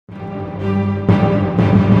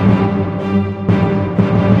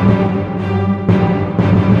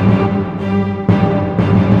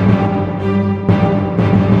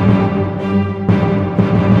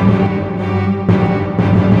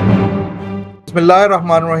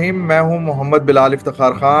मैं हूं मोहम्मद बिलाल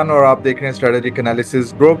इफ्तिखार खान और आप देख रहे हैं स्ट्रेटेजिक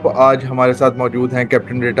एनालिसिस ग्रुप। आज हमारे साथ मौजूद हैं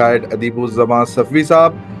कैप्टन रिटायर्ड अदीबुज़्ज़मान सफ़वी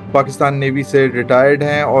साहब। पाकिस्तान नेवी से रिटायर्ड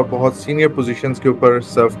हैं और बहुत सीनियर पोजीशंस के ऊपर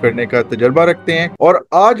सर्व करने का तजर्बा रखते हैं। और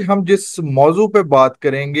आज हम जिस मौजू पे बात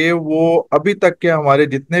करेंगे वो अभी तक के हमारे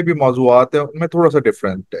जितने भी मौजूआत हैं उनमें थोड़ा सा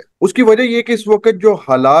डिफरेंट है। उसकी वजह ये कि इस वक्त जो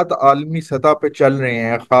हालात आलमी सतह पे चल रहे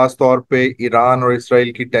हैं, खास तौर पे ईरान और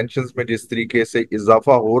इसराइल की टेंशन्स में जिस तरीके से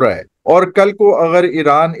इजाफा हो रहा है, और कल को अगर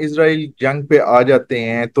ईरान इजराइल जंग पे आ जाते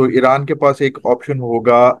हैं तो ईरान के पास एक ऑप्शन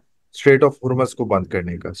होगा स्ट्रेट ऑफ हुर्मस को बंद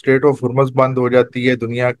करने का। स्ट्रेट ऑफ हुर्मस बंद हो जाती है,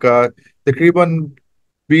 दुनिया का तकरीबन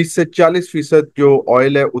 20 से 40% जो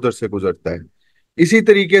ऑयल है उधर से गुजरता है। इसी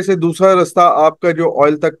तरीके से दूसरा रास्ता आपका जो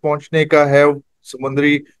ऑयल तक पहुंचने का है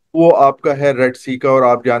समुंदरी, वो आपका है रेड सी का। और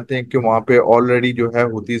आप जानते हैं कि वहां पे ऑलरेडी जो है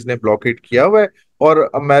हुतीज ने ब्लॉकेट किया हुआ है और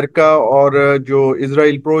अमेरिका और जो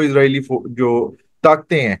इसराइल प्रो इसराइली जो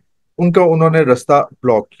ताकतें हैं उनका उन्होंने रास्ता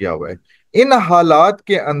ब्लॉक किया हुआ है। इन हालात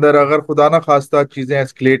के अंदर अगर खुदा ना खास्ता चीजें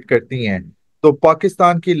एस्केलेट करती हैं तो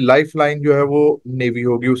पाकिस्तान की लाइफ लाइन जो है वो नेवी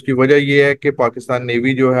होगी। उसकी वजह यह है कि पाकिस्तान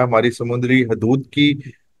नेवी जो है हमारी समुद्री हदूद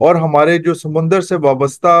की और हमारे जो समुंदर से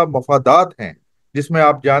वाबस्ता मफादात हैं, जिसमें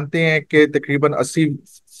आप जानते हैं कि तकरीबन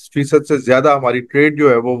 80% से ज्यादा हमारी ट्रेड जो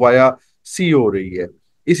है वो वाया सी हो रही है।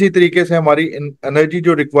 इसी तरीके से हमारी एनर्जी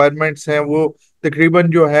जो रिक्वायरमेंट्स हैं वो तकरीबन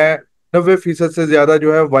जो है 90% से ज्यादा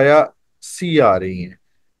जो है वाया सी आ रही हैं।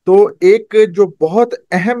 तो एक जो बहुत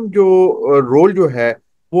अहम जो रोल जो है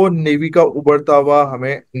वो नेवी का उभरता हुआ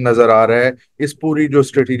हमें नजर आ रहा है इस पूरी जो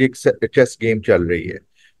स्ट्रेटेजिक चेस गेम चल रही है।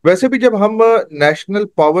 वैसे भी जब हम नेशनल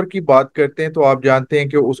पावर की बात करते हैं तो आप जानते हैं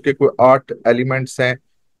कि उसके कोई 8 एलिमेंट्स हैं।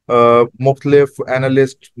 मुख्तलिफ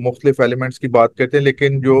एनालिस्ट मुख्तलिफ एलिमेंट्स की बात करते हैं,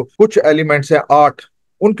 लेकिन जो कुछ एलिमेंट्स हैं 8,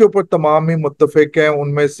 उनके ऊपर तमाम ही मुत्तफिक हैं।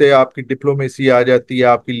 उनमें से आपकी डिप्लोमेसी आ जाती है,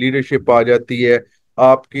 आपकी लीडरशिप आ जाती है,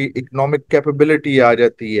 आपकी इकोनॉमिक कैपेबिलिटी आ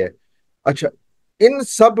जाती है। अच्छा, इन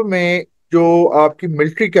सब में जो आपकी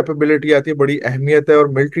मिलिट्री कैपेबिलिटी आती है बड़ी अहमियत है। और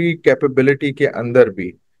मिलिट्री कैपेबिलिटी के अंदर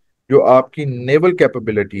भी जो आपकी नेवल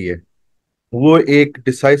कैपेबिलिटी है वो एक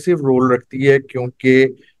डिसाइसिव रोल रखती है,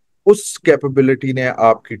 क्योंकि उस कैपेबिलिटी ने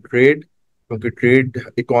आपकी ट्रेड, क्योंकि ट्रेड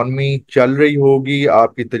इकॉनमी चल रही होगी,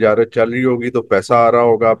 आपकी तजारत चल रही होगी तो पैसा आ रहा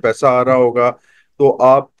होगा, पैसा आ रहा होगा तो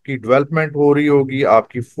आपकी डेवलपमेंट हो रही होगी,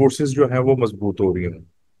 आपकी फोर्सेस जो हैं वो मजबूत हो रही होंगी।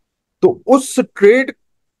 तो उस ट्रेड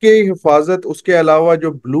के हिफाजत, उसके अलावा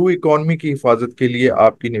जो ब्लू इकॉनमी की हिफाजत के लिए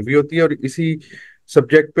आपकी नेवी होती है। और इसी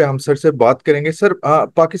सब्जेक्ट पे हम सर से बात करेंगे। सर,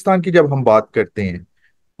 पाकिस्तान की जब हम बात करते हैं,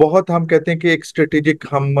 बहुत हम कहते हैं कि एक स्ट्रेटेजिक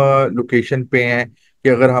हम लोकेशन पे हैं कि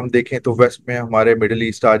अगर हम देखें तो वेस्ट में हमारे मिडिल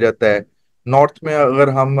ईस्ट आ जाता है, नॉर्थ में अगर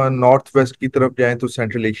हम नॉर्थ वेस्ट की तरफ जाएं तो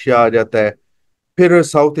सेंट्रल एशिया आ जाता है, फिर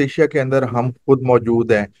साउथ एशिया के अंदर हम खुद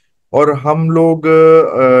मौजूद हैं। और हम लोग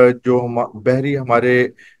जो बहरी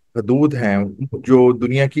हमारे हदूद हैं, जो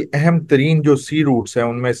दुनिया की अहम तरीन जो सी रूट्स हैं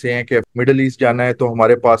उनमें से हैं कि मिडल ईस्ट जाना है तो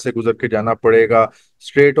हमारे पास से गुजर के जाना पड़ेगा।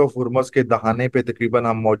 स्ट्रेट ऑफ हुर्मस के दहाने पे तकरीबन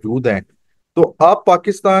हम मौजूद हैं। तो आप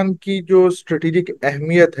पाकिस्तान की जो स्ट्रेटेजिक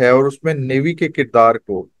अहमियत है और उसमें नेवी के किरदार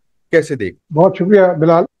को कैसे देख? बहुत शुक्रिया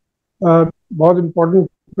बिलाल। बहुत इम्पोर्टेंट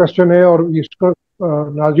क्वेश्चन है और इसको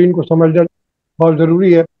नाज़रीन को समझना बहुत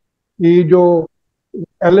ज़रूरी है कि जो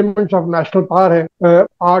एलिमेंट्स ऑफ नेशनल पावर है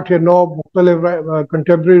 8 या 9 मुख्तलिफ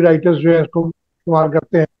कंटेम्प्रेरी राइटर्स जो है इसको इस्तेमाल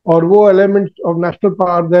करते हैं, और वो elements of national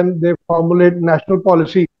power then they formulate national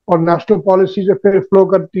policy, और नेशनल पॉलिसी से फिर फ्लो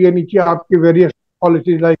करती है नीचे आपकी various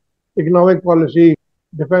policies like economic policy,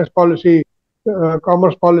 defence policy,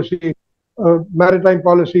 commerce policy, maritime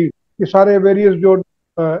policy. ये सारे वेरियस जो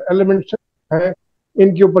एलिमेंट्स हैं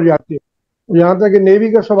इनके ऊपर जाती है। यहाँ तक कि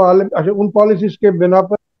नेवी का सवाल है, अच्छा उन पॉलिसीज के बिना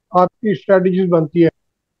पर आपकी स्ट्रेटजीज बनती है।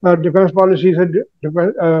 डिफेंस पॉलिसी से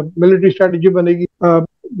मिलिट्री स्ट्रेटजी बनेगी,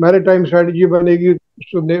 मैरीटाइम स्ट्रेटजी बनेगी,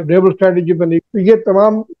 नेवल स्ट्रेटजी बनेगी। तो ये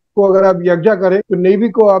तमाम को अगर आप यकजा करें तो नेवी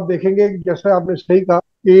को आप देखेंगे जैसे आपने सही कहा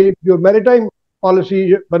कि जो मैरीटाइम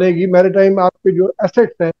पॉलिसी बनेगी, मैरीटाइम आपके जो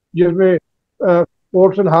एसेट्स हैं जिसमें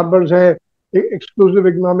पोर्ट्स एंड हार्बर्स है, एक्सक्लूसिव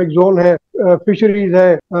इकोनॉमिक जोन है, फिशरीज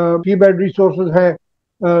है, सी बेड रिसोर्सेज है,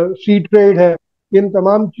 सी ट्रेड है, इन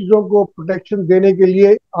तमाम चीज़ों को प्रोटेक्शन देने के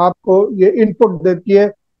लिए आपको ये इनपुट देती है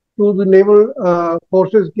टू द नेवल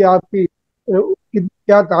फोर्सेस की आपकी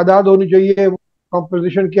क्या तादाद होनी चाहिए,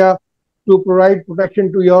 कॉम्पोजिशन क्या, to provide protection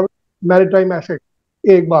to your maritime asset.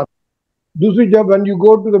 एक बात। दूसरी, जब when you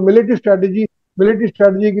go to the military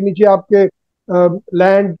strategy के नीचे आपके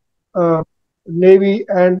land, navy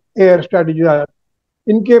and air strategy आ जाती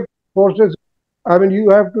है। इनके forces, I mean you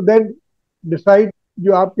have to then decide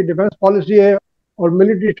जो आपकी डिफेंस पॉलिसी है और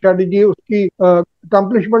मिलिट्री स्ट्रेटजी है उसकी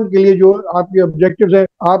अकम्पलिशमेंट के लिए जो आपके ऑब्जेक्टिव्स है,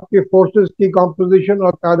 आपके फोर्सेस की कॉम्पोजिशन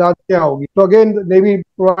और तादाद क्या होगी. तो again navy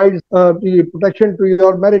provides protection to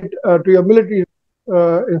your merit to your military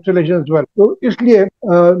installation as well. तो इसलिए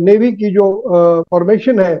नेवी की जो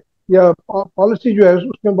फॉर्मेशन है या पॉलिसी जो है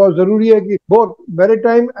उसमें बहुत जरूरी है कि both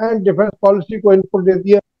maritime and defence policy को इनपुट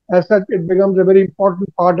देती है. As such it becomes a very important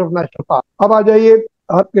part of national park. अब आ जाइए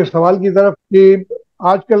आपके सवाल की तरफ कि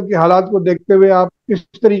आजकल के हालात को देखते हुए आप किस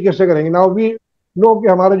तरीके से करेंगे. नाउ वी नो कि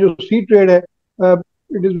हमारा जो सी ट्रेड है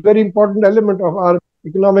it is very important element of our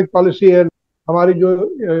economic policy है. हमारी जो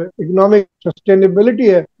इकोनॉमिक सस्टेनेबिलिटी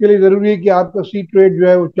है उसके लिए जरूरी है कि आपका सी ट्रेड जो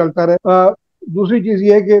है वो चलता रहे. दूसरी चीज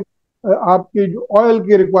ये है कि आपकी जो ऑयल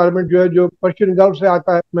की रिक्वायरमेंट जो है जो पर्शियन गल्फ से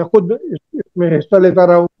आता है, मैं खुद इसमें हिस्सा लेता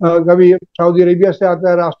रहा हूँ. कभी सऊदी अरेबिया से आता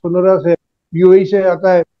है, रास्तुनरा से, यूएई से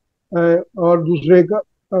आता है और दूसरे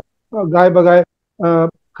गाय बगाए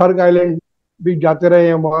खर्ग आइलैंड भी जाते रहे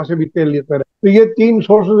हैं, वहां से भी तेल लेते रहे. तो ये 3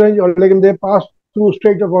 सोर्सेज हैं और लेकिन दे pass through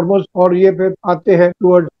straight of Hormuz और ये फिर आते हैं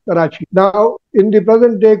towards Karachi. Now in the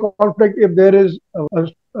present day conflict if there is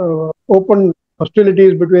open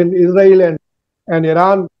hostilities between Israel and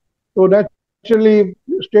Iran, तो नेचुरली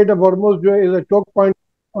स्ट्रेट ऑफ हॉर्मुज जो है इज अ चोक पॉइंट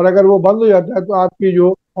और अगर वो बंद हो जाता है तो आपकी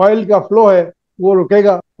जो ऑयल का फ्लो है वो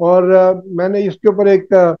रुकेगा. और मैंने इसके ऊपर एक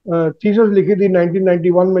थीसिस लिखी थी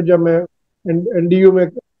 1991 में जब मैं एनडीयू में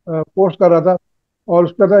कोर्स कर रहा था और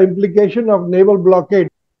उसका था implication of naval blockade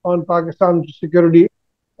on Pakistan security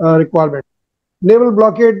requirement. Naval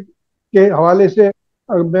blockade के हवाले से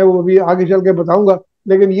मैं वो भी आगे चल के बताऊंगा,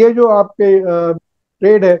 लेकिन ये जो आपके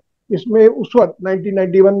ट्रेड है इसमें उस वक्त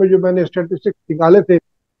 1991 में जो मैंने स्टेटिस्टिक्स निकाले थे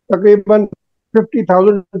तकरीबन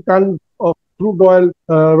 50,000 टन ऑफ क्रूड ऑयल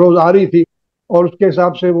रोज आ रही थी और उसके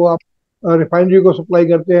हिसाब से वो आप रिफाइनरी को सप्लाई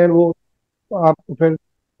करते हैं, वो आपको फिर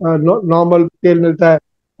नॉर्मल तेल मिलता है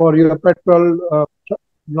और ये पेट्रोल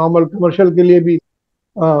नॉर्मल कमर्शियल के लिए भी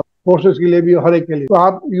फोर्सेस के लिए भी हर एक के लिए. तो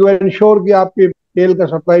आप यू इंश्योर कि आपके तेल का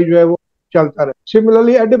सप्लाई जो है वो चलता रहे.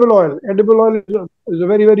 Similarly edible oil is a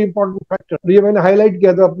very very important factor. ये मैंने हाईलाइट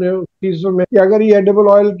किया था अपने थीसिस में कि अगर ये एडिबल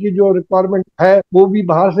ऑयल की जो रिक्वायरमेंट है वो भी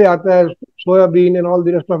बाहर से आता है, soybean and all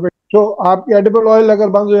the rest of it. तो आपकी एडिबल ऑयल अगर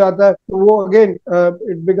बंद हो जाता है तो वो again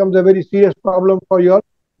it becomes a very serious problem for your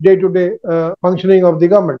day to day functioning of the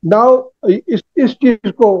government. Now इस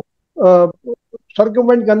चीज को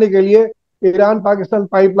सर्कमवेंट करने के लिए ईरान पाकिस्तान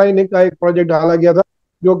पाइपलाइन का एक प्रोजेक्ट डाला गया था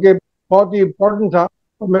जो कि बहुत ही इंपॉर्टेंट था.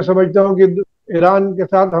 और मैं समझता हूँ कि ईरान के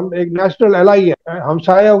साथ हम एक नेशनल एलाई है,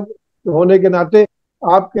 हमसाया होने के नाते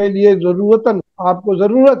आपके लिए आपको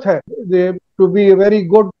जरूरत है to be very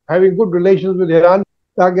good having good relations with Iran,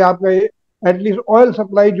 ताकि आपका एटलीस्ट ऑयल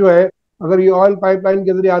सप्लाई जो है अगर ये ऑयल पाइपलाइन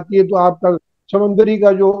के जरिए आती है तो आपका समुंदरी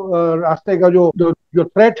का जो रास्ते का जो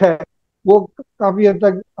थ्रेट है वो काफी हद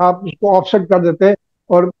तक आप उसको ऑफसेट कर देते हैं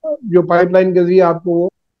और जो पाइपलाइन के जरिए आपको वो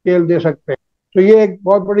तेल दे सकते हैं. तो ये एक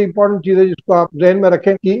बहुत बड़ी इंपॉर्टेंट चीज है जिसको आप ध्यान में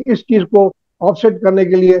रखें कि इस चीज को ऑफसेट करने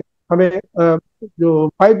के लिए हमें जो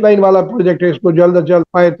पाइपलाइन वाला प्रोजेक्ट है इसको जल्द से जल्द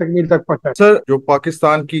पाए तकमील तक पहुंचाए. सर, जो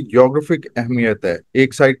पाकिस्तान की ज्योग्राफिक अहमियत है,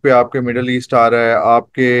 एक साइड पे आपके मिडल ईस्ट आ रहा है,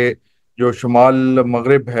 आपके जो शुमाल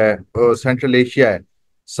मगरिब है, सेंट्रल एशिया है,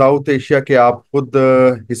 साउथ एशिया के आप खुद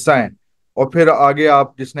हिस्सा हैं, और फिर आगे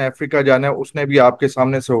आप जिसने अफ्रीका जाना है उसने भी आपके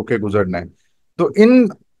सामने से होके गुजरना है. तो इन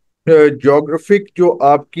ज्योग्राफिक जो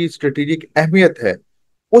आपकी स्ट्रेटेजिक अहमियत है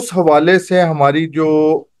उस हवाले से हमारी जो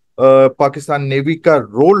पाकिस्तान नेवी का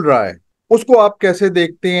रोल रहा है उसको आप कैसे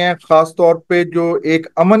देखते हैं, खास तौर पे जो एक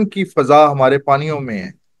अमन की फजा हमारे पानियों में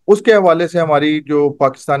है उसके हवाले से हमारी जो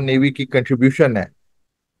पाकिस्तान नेवी की कंट्रीब्यूशन है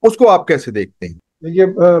उसको आप कैसे देखते हैं? देखिए,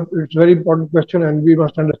 it's very important question and we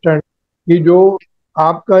must understand कि जो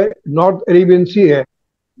आपका नॉर्थ अरेबियन सी है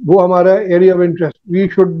वो हमारा area of interest. We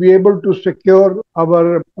should be able to secure our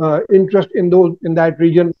interest in that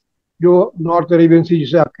reason जो नॉर्थ अरेबियन सी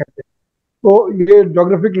जिसे आप कहते हैं. तो ये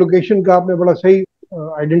जोग्राफिक लोकेशन का आपने बड़ा सही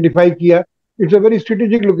आइडेंटिफाई किया. It's a very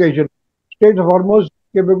strategic location. Straight of Hormuz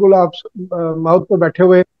के बिल्कुल आप माउथ पर बैठे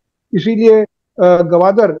हुए, इसीलिए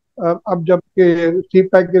गवादर अब जब के सी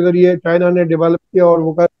पैक के जरिए चाइना ने डेवलप किया और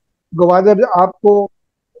वो गवादर आपको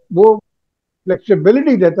वो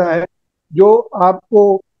फ्लेक्सिबिलिटी देता है जो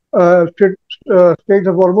आपको स्ट्रेट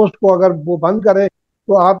ऑफ हॉर्मुज को अगर वो बंद करे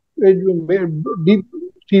तो आप डीप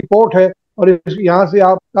सी पोर्ट है और यहाँ से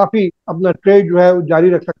आप काफी अपना ट्रेड जो है वो जारी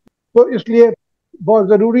रख सकते हैं. तो इसलिए बहुत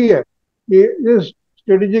जरूरी है कि इस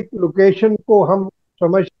स्ट्रेटेजिक लोकेशन को हम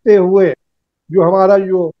समझते हुए जो हमारा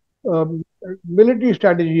जो मिलिट्री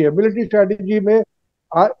स्ट्रैटेजी है, मिलिट्री स्ट्रैटेजी में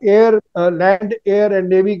लैंड एयर एंड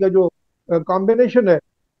नेवी का जो कॉम्बिनेशन है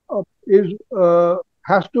इज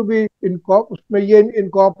हैज टू बी उसमें ये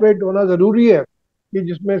इनकॉर्पोरेट होना ज़रूरी है कि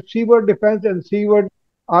जिसमें सीवर्ड डिफेंस एंड सीवर्ड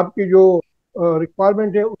आपकी जो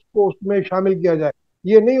रिक्वायरमेंट है उसको उसमें शामिल किया जाए।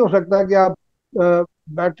 ये नहीं हो सकता कि आप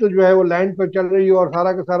बैटल जो है वो लैंड पर चल रही हो और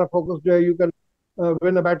सारा का सारा फोकस जो है you can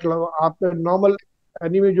win a battle, आपका नॉर्मल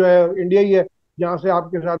एनिमी जो है इंडिया ही है जहाँ से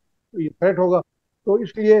आपके साथ ये थ्रेट होगा। तो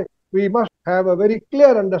इसलिए we must have a very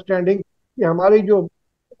clear understanding कि हमारी जो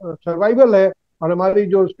सर्वाइवल है और हमारी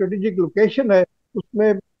जो स्ट्रेटेजिक लोकेशन है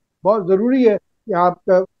उसमें बहुत ज़रूरी है कि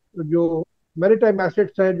आपका जो मैरीटाइम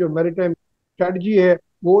एसेट्स हैं, जो मैरीटाइम स्ट्रेटजी है,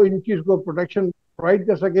 वो इन चीज़ को प्रोटेक्शन प्रोवाइड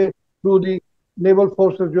कर सके थ्रू दी नेवल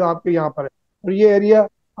फोर्सेस जो आपके यहाँ पर है। और ये एरिया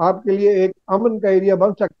आपके लिए एक अमन का एरिया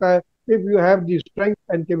बन सकता है if you have the strength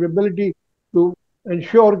and capability to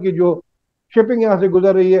ensure कि जो शिपिंग यहाँ से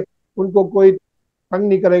गुजर रही है उनको कोई तंग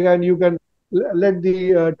नहीं करेगा and you can let the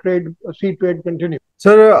trade C trade continue.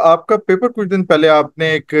 Sir, आपका पेपर कुछ दिन पहले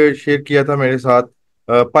आपने एक शेयर किया था मेरे साथ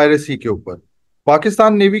पायरेसी के ऊपर।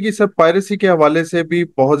 पाकिस्तान नेवी की सर पायरेसी के हवाले से भी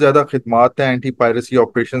बहुत ज्यादा खिदमात हैं एंटी पायरेसी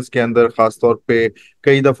ऑपरेशंस के अंदर, खास तौर पे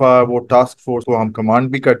कई दफा वो टास्क फोर्स को हम कमांड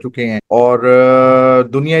भी कर चुके हैं और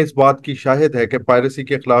दुनिया इस बात की शाहिद है कि पायरेसी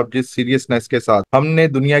के खिलाफ जिस सीरियसनेस के साथ हमने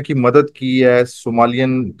दुनिया की मदद की है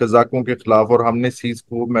सोमालियन कजाकों के खिलाफ और हमने सीज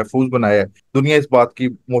को महफूज बनाया है, दुनिया इस बात की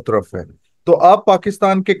मुतरफ है। तो आप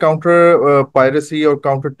पाकिस्तान के काउंटर पायरेसी और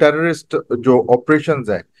काउंटर टेररिस्ट जो ऑपरेशंस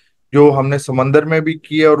हैं जो हमने समंदर में भी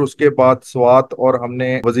किए और उसके बाद स्वात और हमने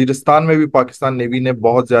वजीरिस्तान में भी पाकिस्तान नेवी ने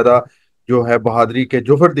बहुत ज्यादा जो है बहादुरी के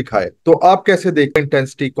जोहर दिखाए, तो आप कैसे देखते हैं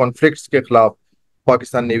इंटेंसिटी कॉन्फ्लिक्ट्स के खिलाफ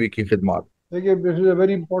पाकिस्तान नेवी की खिदमत? देखिए, this is a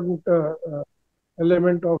very important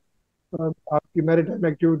element of आपकी मैरिटाइम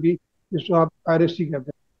एक्टिविटी जिसको आप पायरेसी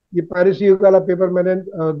कहते हैं। ये पायरेसी वाला पेपर मैंने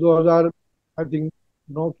 2000 आई थिंक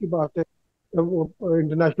 9 की बात है,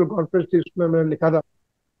 इंटरनेशनल कॉन्फ्रेंस थी, उसमें मैंने लिखा था।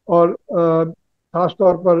 और खास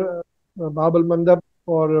तौर पर बाबल मंदब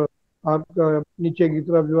और आपका नीचे की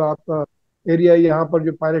तरफ जो आपका एरिया है यहाँ पर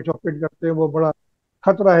जो पायरेट्स ऑपरेट करते हैं वो बड़ा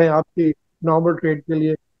खतरा है आपकी नॉर्मल ट्रेड के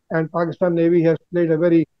लिए। And Pakistan navy has played a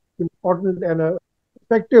very important and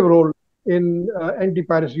effective role in anti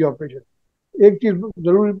piracy operation. एक चीज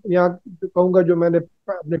जरूर यहाँ कहूँगा जो मैंने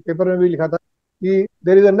अपने पेपर में भी लिखा था कि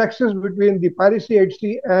there is a nexus between the piracy eight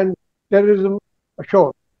C and terrorism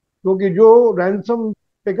assure, क्योंकि जो रैंसम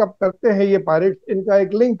पिकअप करते हैं ये पायरेट्स, इनका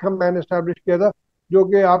एक लिंक मैंने एस्टैब्लिश किया था जो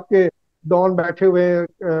कि आपके डॉन बैठे हुए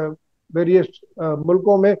हैं वेरियस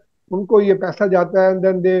मुल्कों में, उनको ये पैसा जाता है एंड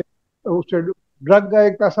देन दे उससे ड्रग का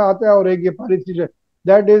एक पैसा आता है और एक ये पायरेसी से,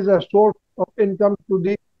 that is a source of income to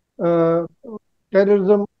the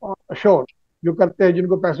terrorism assure जो करते हैं,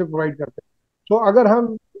 जिनको पैसे प्रोवाइड करते हैं। सो अगर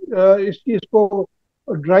हम इस चीज को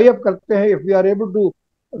ड्राई अप करते हैं, if we are able to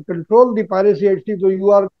control the piracy at sea, so you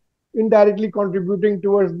are indirectly contributing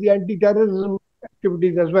towards the anti-terrorism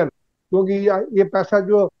activities as well, क्योंकि ये पैसा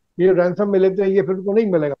जो ये रैंसम में लेते हैं ये फिर उनको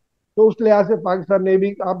नहीं मिलेगा। तो उस लिहाज से पाकिस्तान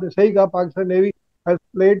नेवी, आपने सही कहा, Pakistan navy has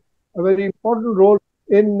played a very important role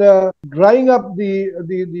in drying up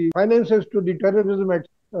the finances to the terrorism at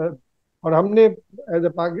और हमने एज ए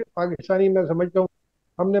पाकिस्तानी मैं समझता हूँ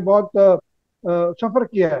हमने बहुत सफर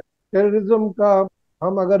किया है टेररिज्म का।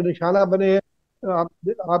 हम अगर निशाना बने हैं,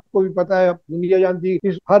 आपको भी पता है, दुनिया जानती है,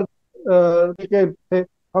 इस हर तरीके से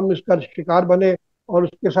हम इसका शिकार बने और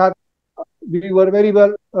उसके साथ we were very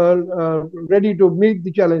well ready to meet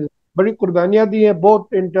the challenge. बड़ी कुर्बानियां दी हैं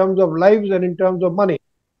both in terms of lives and in terms of money,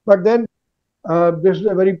 but then this is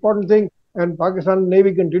a very important thing and Pakistan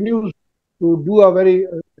navy continues to do a very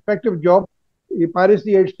effective job ये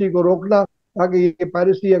piracy eight सी को रोकना, ताकि ये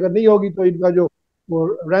piracy अगर नहीं होगी तो इनका जो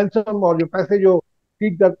रैंसम और जो पैसे जो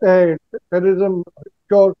फीड करते हैं टेररिज्म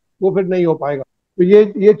श्योर वो फिर नहीं हो पाएगा। तो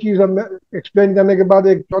ये चीज हम एक्सप्लेन करने के बाद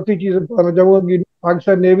एक चौथी चीज बताना चाहूंगा कि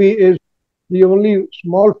Pakistan navy is the only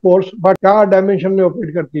small force but 4 dimension में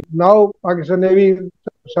ऑपरेट करती है। नाउ पाकिस्तान नेवी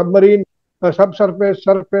सबमरीन, सब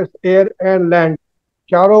सरफेस, एयर एंड लैंड,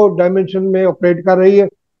 चारों डायमेंशन में ऑपरेट कर रही है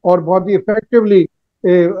और बहुत ही effectively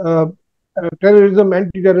terrorism,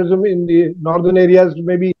 anti terrorism in the northern areas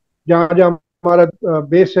में भी जहाँ जहाँ हमारा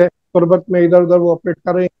बेस है तुर्बत में, इधर उधर वो ऑपरेट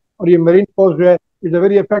कर रहे हैं। और ये मरीन फोर्स जो है is a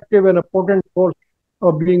very effective and important force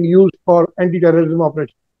of being used for anti terrorism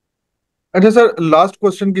operation. अच्छा सर, लास्ट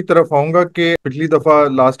क्वेश्चन की तरफ आऊंगा कि पिछली दफा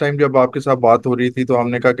लास्ट टाइम जब आपके साथ बात हो रही थी तो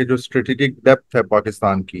हमने कहा कि जो स्ट्रेटेजिक डेप्थ है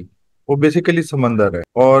पाकिस्तान की वो बेसिकली समंदर है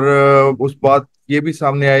और उस बात ये भी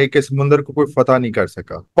सामने आई कि समंदर को कोई फतह नहीं कर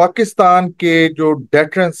सका। पाकिस्तान के जो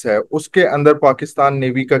डेटरेंस है उसके अंदर पाकिस्तान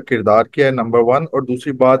नेवी का किरदार क्या है, नंबर 1, और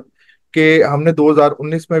दूसरी बात कि हमने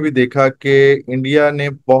 2019 में भी देखा कि इंडिया ने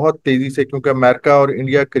बहुत तेजी से, क्योंकि अमेरिका और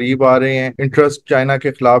इंडिया करीब आ रहे हैं, इंटरेस्ट चाइना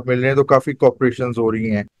के खिलाफ मिल रहे हैं, तो काफी कॉपरेशंस हो रही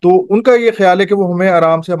हैं, तो उनका ये ख्याल है कि वो हमें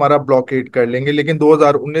आराम से हमारा ब्लॉकेड कर लेंगे। लेकिन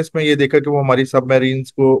 2019 में ये देखा कि वो हमारी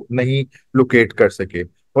सबमरीन्स को नहीं लोकेट कर सके,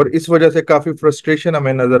 और इस वजह से काफी फ्रस्ट्रेशन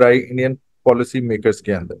हमें नजर आई इंडियन पॉलिसी मेकर्स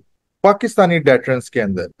के अंदर। पाकिस्तानी डेटरेंस के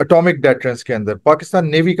अंदर, एटॉमिक डेटरेंस के अंदर पाकिस्तान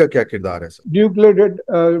नेवी का क्या किरदार है सर?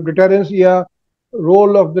 न्यूक्लियर डिटरेंस या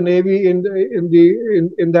role of the navy in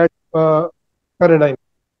that paradigm,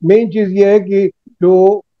 main चीज ये है कि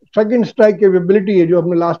जो सेकंड स्ट्राइक कैपेबिलिटी है, जो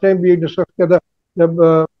हमने लास्ट टाइम भी डिस्कस किया था जब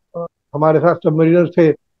हमारे साथ सबमरीनर्स थे,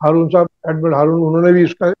 हारून साहब, एडमिरल हारून, उन्होंने भी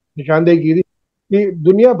इसका निशानदेही की थी कि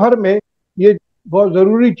दुनिया भर में ये बहुत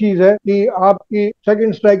ज़रूरी चीज़ है कि आपकी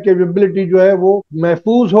सेकंड स्ट्राइक कैपेबिलिटी जो है वो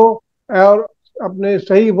महफूज हो और अपने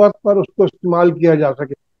सही वक्त पर उसको इस्तेमाल किया जा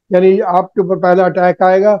सके। यानी आपके ऊपर पहला अटैक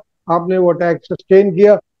आएगा, आपने वो अटैक सस्टेन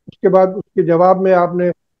किया, उसके बाद उसके जवाब में आपने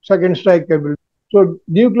सेकंड स्ट्राइक कैपेबिलिटी। तो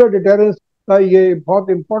न्यूक्लियर डिटरेंस का ये बहुत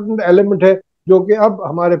इंपॉर्टेंट एलिमेंट है जो कि अब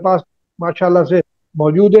हमारे पास माशाल्लाह से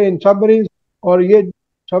मौजूद है इन सबमरीन्स। और ये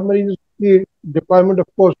सबमरीन्स की डिप्लॉयमेंट ऑफ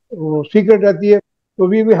कोर्स सीक्रेट रहती है, तो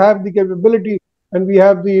we will have the capability and we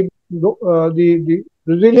have the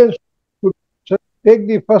resilience to take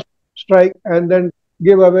the first strike and then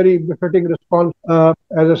give a very befitting response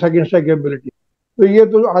as a second strike ability. तो ये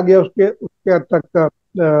तो आ गया उसके हद तक का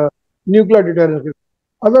न्यूक्लियर डिटरेंस।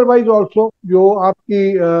 अदरवाइज ऑल्सो जो आपकी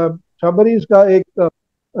सबमरीन्स का एक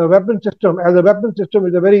weapon system, as a weapon system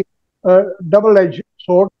is a very double as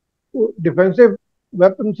sword, defensive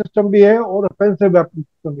weapon system भी है और ऑफेंसिव वेपन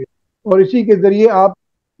सिस्टम भी है। और इसी के जरिए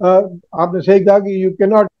आपने सही कहा कि यू कैन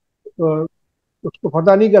नॉट उसको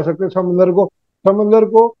फतह नहीं कर सकते समंदर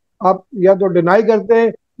को आप या तो डिनाई करते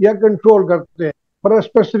हैं या कंट्रोल करते हैं for a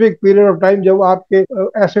specific period of time, जब आपके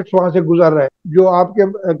एसेट्स वहां से गुजर रहे हैं। जो आपके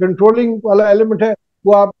कंट्रोलिंग वाला एलिमेंट है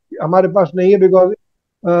वो आप हमारे पास नहीं है, because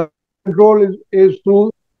control is through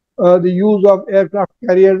the use of aircraft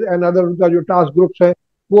carriers and other, उनका जो टास्क ग्रुप्स है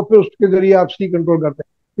वो फिर उसके जरिए आप सी कंट्रोल करते हैं।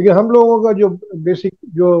 लेकिन हम लोगों का जो बेसिक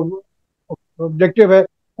जो ऑब्जेक्टिव है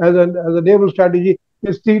as a naval strategy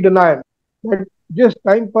is sea denial, that जिस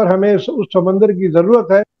टाइम पर हमें उस समंदर की जरूरत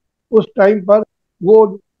है उस टाइम पर वो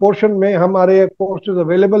पोर्शन में हमारे फोर्सेस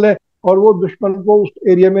अवेलेबल है और वो दुश्मन को उस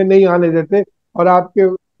एरिया में नहीं आने देते, और आपके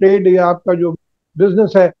ट्रेड या आपका जो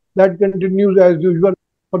बिजनेस है that continues as usual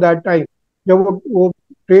for that time. जब वो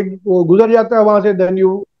ट्रेड वो गुजर जाता है वहां से, then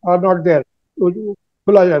you are not there, तो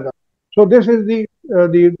खुला जाता। So this is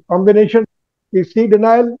the combination कि सी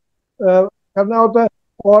डिनाइल करना होता है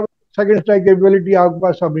और सेकंड स्ट्राइक कैपेबिलिटी आपके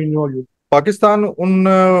पास सब नहीं मौजूद। पाकिस्तान उन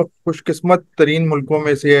खुशकिस्मत तरीन मुल्कों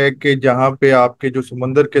में से है कि जहां पे आपके जो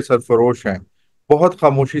समुंदर के सरफरोश हैं बहुत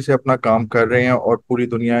खामोशी से अपना काम कर रहे हैं और पूरी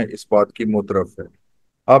दुनिया इस बात की मुतरफ है।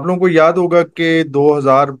 आप लोगों को याद होगा कि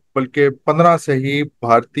 2000 बल्कि 15 से ही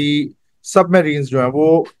भारतीय सबमरीन्स जो हैं वो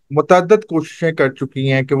मुतअद्दिद कोशिशें कर चुकी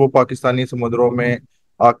हैं कि वो पाकिस्तानी समुद्रों में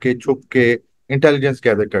आके छुप के इंटेलिजेंस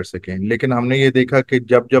गैदर कर सकें। लेकिन हमने ये देखा कि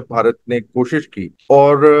जब जब भारत ने कोशिश की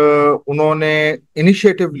और उन्होंने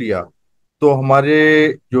इनिशिएटिव लिया, तो हमारे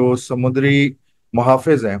जो समुद्री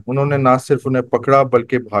मुहाफिज हैं उन्होंने ना सिर्फ उन्हें पकड़ा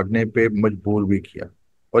बल्कि भागने पे मजबूर भी किया।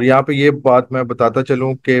 और यहाँ पे ये बात मैं बताता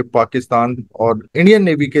चलूं कि पाकिस्तान और इंडियन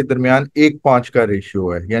नेवी के दरमियान 1:5 का रेशियो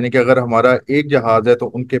है, यानी कि अगर हमारा एक जहाज है तो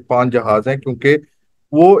उनके 5 जहाज हैं, क्योंकि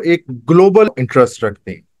वो एक ग्लोबल इंटरेस्ट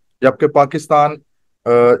रखते हैं। जबकि पाकिस्तान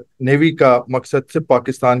नेवी का मकसद सिर्फ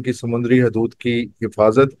पाकिस्तान की समुद्री हदूद की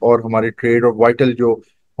हिफाजत और हमारे ट्रेड और वाइटल जो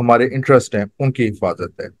हमारे इंटरेस्ट हैं उनकी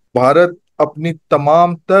हिफाजत है। भारत अपनी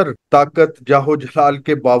तमाम तर ताकत जाहो जलाल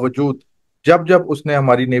के बावजूद जब जब उसने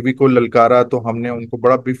हमारी नेवी को ललकारा तो हमने उनको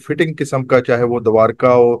बड़ा बिफिटिंग किस्म का, चाहे वो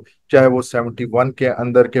द्वारका हो, चाहे वो 71 के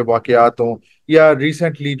अंदर के वाकयात हों, या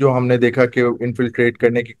रिसेंटली जो हमने देखा कि इन्फिल्ट्रेट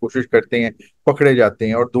करने की कोशिश करते हैं, पकड़े जाते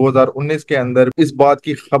हैं। और 2019 के अंदर इस बात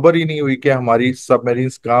की खबर ही नहीं हुई कि हमारी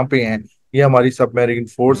सबमरीन्स कहाँ पे हैं। ये हमारी सबमरीन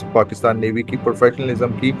फोर्स पाकिस्तान नेवी की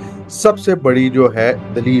प्रोफेशनलिज्म की सबसे बड़ी जो है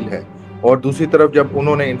दलील है। और दूसरी तरफ जब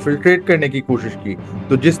उन्होंने इन्फिल्ट्रेट करने की कोशिश की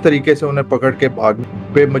तो जिस तरीके से उन्हें पकड़ के भागने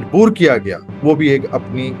पे मजबूर किया गया वो भी एक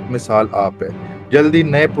अपनी मिसाल आप है। जल्दी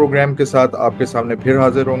नए प्रोग्राम के साथ आपके सामने फिर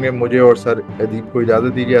हाजिर होंगे। मुझे और सर अदीब को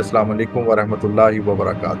इजाजत दीजिए। अस्सलाम वालेकुम वरहमतुल्लाहि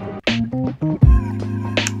वबरकातुहू।